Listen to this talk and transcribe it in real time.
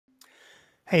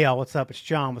Hey y'all, what's up? It's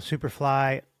John with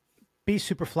Superfly,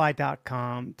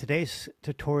 bsuperfly.com. Today's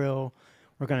tutorial,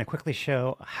 we're going to quickly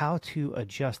show how to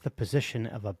adjust the position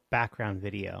of a background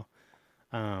video.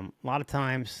 A lot of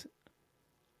times,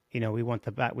 we don't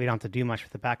have to do much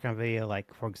with the background video.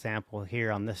 Like for example,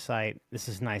 here on this site, this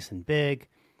is nice and big.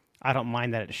 I don't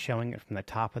mind that it's showing it from the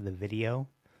top of the video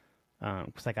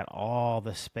because I got all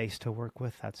the space to work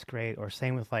with. That's great. Or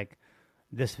same with like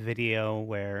this video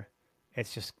where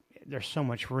it's just there's so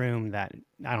much room that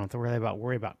I don't have to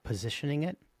worry about positioning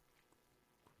it.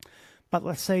 But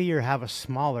let's say you have a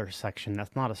smaller section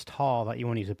that's not as tall that you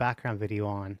want to use a background video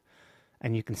on,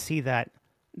 and you can see that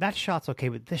shot's okay,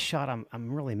 but this shot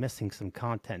I'm really missing some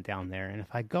content down there. And if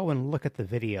I go and look at the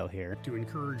video here, to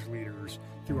encourage leaders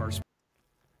through our,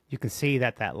 you can see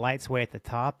that light's way at the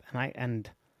top, and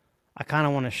I kind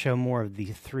of want to show more of the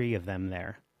three of them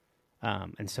there.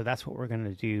 And so that's what we're going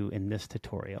to do in this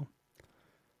tutorial.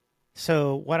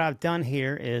 So what I've done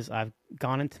here is I've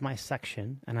gone into my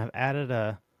section and I've added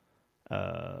a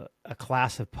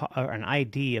class of or an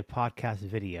ID of podcast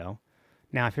video.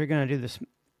 Now, if you're going to do this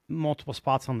multiple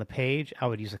spots on the page, I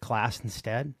would use a class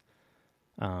instead.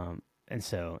 And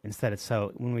so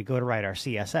when we go to write our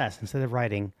CSS, instead of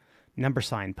writing #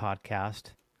 podcast,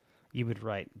 you would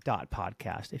write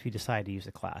 .podcast if you decide to use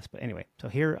a class. But anyway, so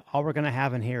here all we're going to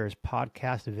have in here is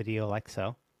podcast video like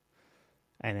so,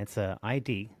 and it's a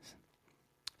ID.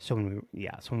 So when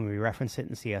we reference it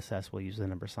in CSS, we'll use the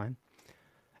 $.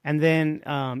 And then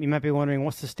you might be wondering,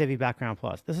 what's this Divi Background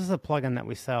Plus? This is a plugin that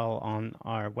we sell on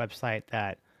our website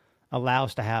that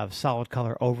allows to have solid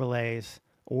color overlays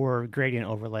or gradient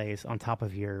overlays on top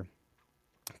of your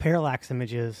parallax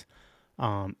images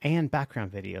and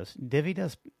background videos.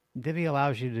 Divi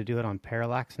allows you to do it on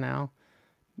parallax now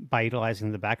by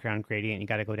utilizing the background gradient. You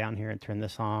got to go down here and turn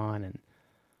this on, and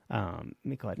let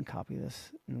me go ahead and copy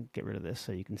this and get rid of this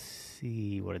so you can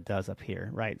see what it does up here.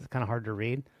 Right, it's kind of hard to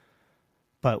read,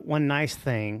 but one nice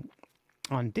thing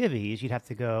on Divi is you'd have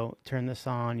to go turn this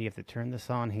on. You have to turn this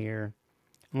on here,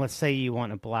 and let's say you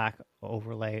want a black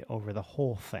overlay over the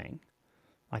whole thing,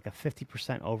 like a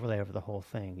 50% overlay over the whole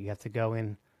thing. You have to go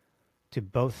in to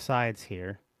both sides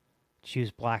here, choose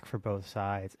black for both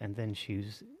sides, and then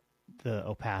choose the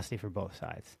opacity for both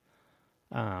sides.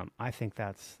 I think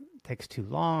takes too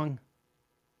long.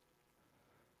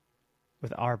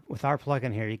 With our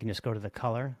plugin here, you can just go to the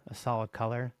color, a solid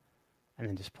color, and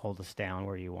then just pull this down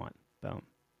where you want. Boom.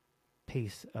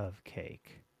 Piece of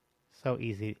cake. So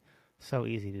easy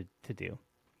to do.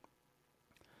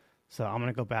 So I'm going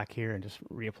to go back here and just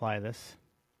reapply this.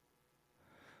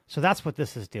 So that's what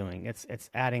this is doing. It's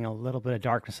adding a little bit of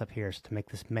darkness up here to make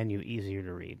this menu easier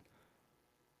to read.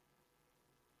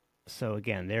 So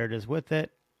again, there it is with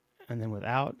it, and then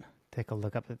without. Take a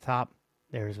look up at the top.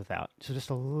 There it is without. So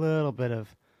just a little bit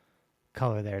of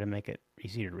color there to make it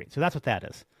easier to read. So that's what that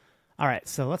is. All right,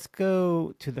 so let's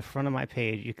go to the front of my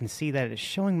page. You can see that it's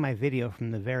showing my video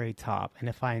from the very top. And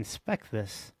if I inspect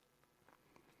this,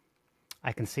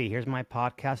 I can see here's my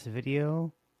podcast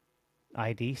video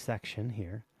ID section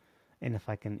here. And if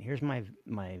I can, here's my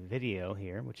video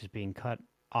here, which is being cut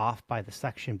off by the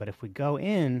section. But if we go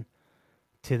in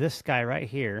to this guy right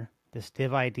here, this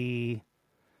div ID,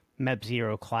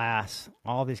 MEP0 class,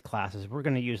 all these classes, we're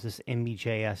going to use this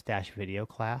MEJS-video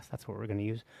class. That's what we're going to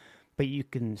use. But you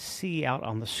can see out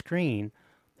on the screen,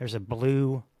 there's a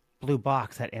blue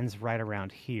box that ends right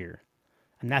around here.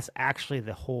 And that's actually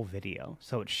the whole video.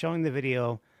 So it's showing the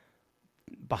video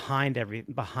behind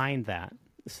that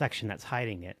section that's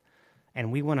hiding it.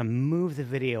 And we want to move the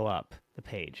video up the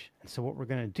page. And so what we're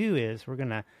going to do is we're going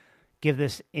to give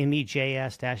this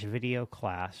MEJS-video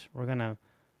class. We're going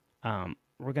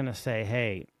to say,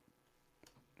 hey,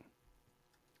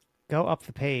 go up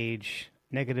the page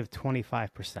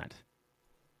 -25%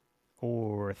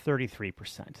 or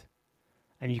 33%.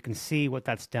 And you can see what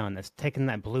that's done. That's taken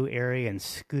that blue area and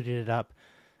scooted it up.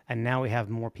 And now we have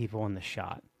more people in the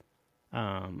shot.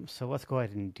 So let's go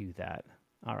ahead and do that.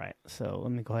 All right, so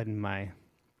let me go ahead and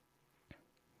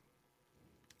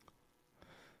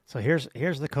So here's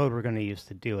the code we're going to use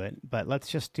to do it, but let's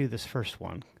just do this first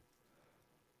one.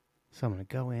 So I'm going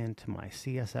to go into my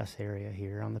CSS area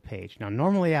here on the page. Now,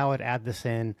 normally I would add this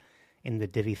in the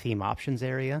Divi theme options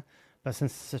area, but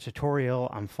since it's a tutorial,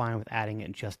 I'm fine with adding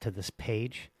it just to this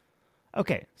page.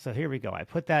 Okay, so here we go. I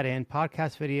put that in,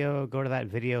 podcast video, go to that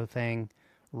video thing,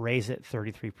 raise it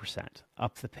 33%,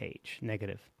 up the page,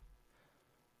 negative.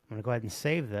 I'm going to go ahead and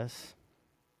save this.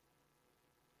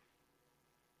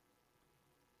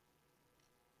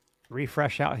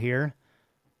 Refresh out here,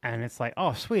 and it's like,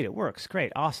 oh, sweet, it works.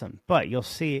 Great, awesome. But you'll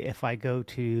see if I go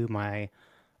to my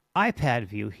iPad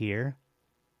view here,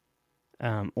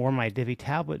 or my Divi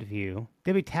tablet view.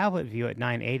 Divi tablet view at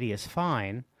 980 is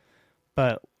fine,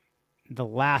 but the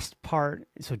last part,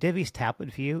 so Divi's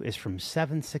tablet view is from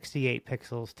 768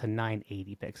 pixels to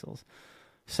 980 pixels.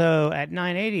 So at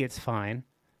 980 it's fine,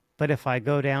 but if I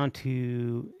go down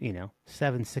to,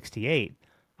 768,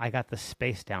 I got the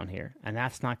space down here, and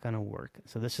that's not going to work.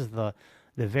 So this is the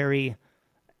very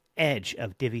edge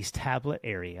of Divi's tablet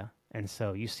area, and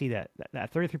so you see that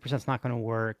 33% is not going to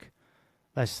work.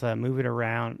 Let's move it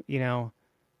around.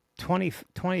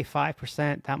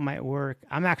 25%, that might work.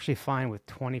 I'm actually fine with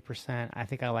 20%. I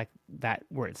think I like that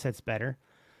where it sits better.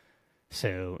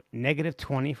 So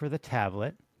 -20 for the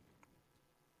tablet.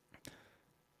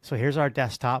 So here's our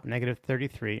desktop,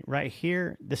 -33. Right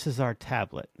here, this is our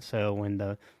tablet. So when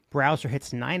the browser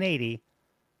hits 980,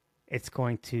 it's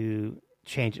going to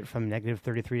change it from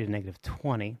 -33 to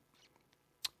 -20.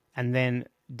 And then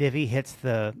Divi hits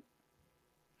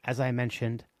as I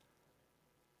mentioned,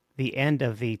 the end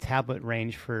of the tablet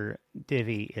range for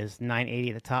Divi is 980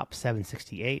 at the top,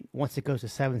 768. Once it goes to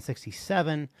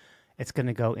 767, it's going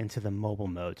to go into the mobile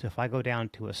mode. So if I go down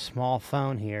to a small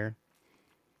phone here,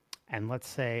 and let's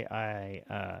say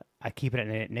I keep it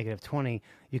at -20,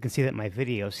 you can see that my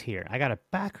video's here. I got a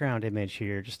background image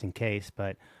here just in case,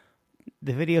 but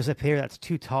the video's up here. That's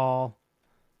too tall,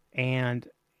 and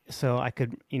so I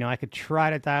could try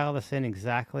to dial this in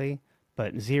exactly,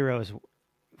 but 0 is,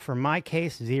 for my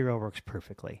case, 0 works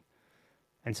perfectly.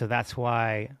 And so that's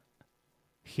why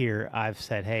here I've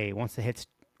said, hey, once it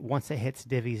hits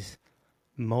Divi's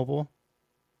mobile,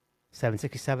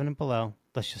 767 and below,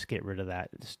 let's just get rid of that.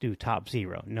 Let's do top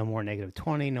 0. No more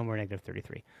 -20, no more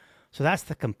 -33. So that's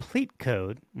the complete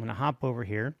code. I'm going to hop over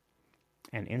here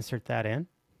and insert that in.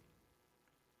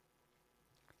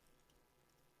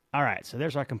 All right, so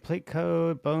there's our complete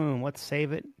code. Boom, let's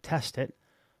save it, test it,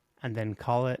 and then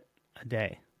call it a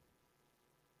day.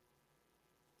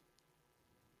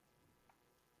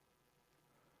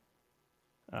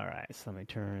 All right, so let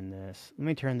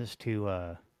me turn this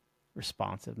to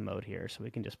responsive mode here so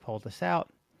we can just pull this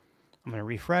out. I'm going to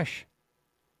refresh.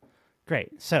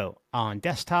 Great. So on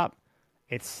desktop,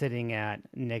 it's sitting at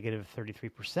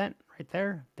 -33% right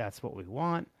there. That's what we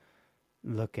want.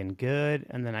 Looking good.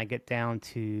 And then I get down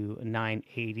to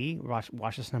 980.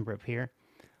 Watch this number up here.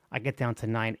 I get down to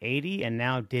 980, and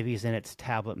now Divi's in its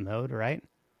tablet mode, right?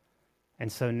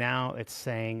 And so now it's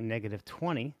saying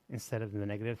 -20 instead of the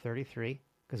 -33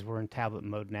 because we're in tablet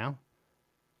mode now.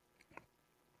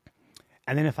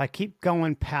 And then if I keep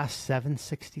going past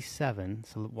 767,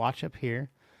 so watch up here.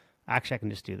 Actually, I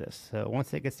can just do this. So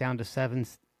once it gets down to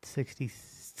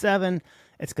 767,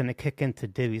 it's going to kick into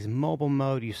Divi's mobile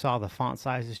mode. You saw the font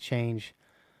sizes change.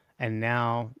 And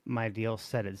now my deal's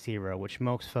set at 0, which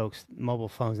most folks, mobile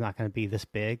phone's not going to be this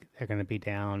big. They're going to be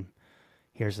down.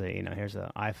 Here's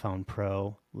a iPhone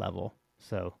Pro level.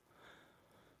 So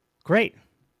great.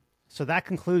 So that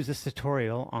concludes this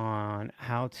tutorial on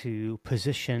how to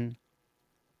position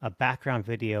a background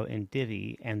video in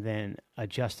Divi and then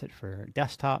adjust it for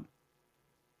desktop,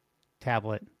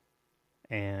 tablet,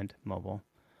 and mobile.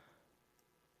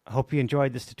 I hope you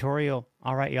enjoyed this tutorial.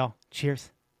 All right, y'all.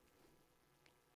 Cheers.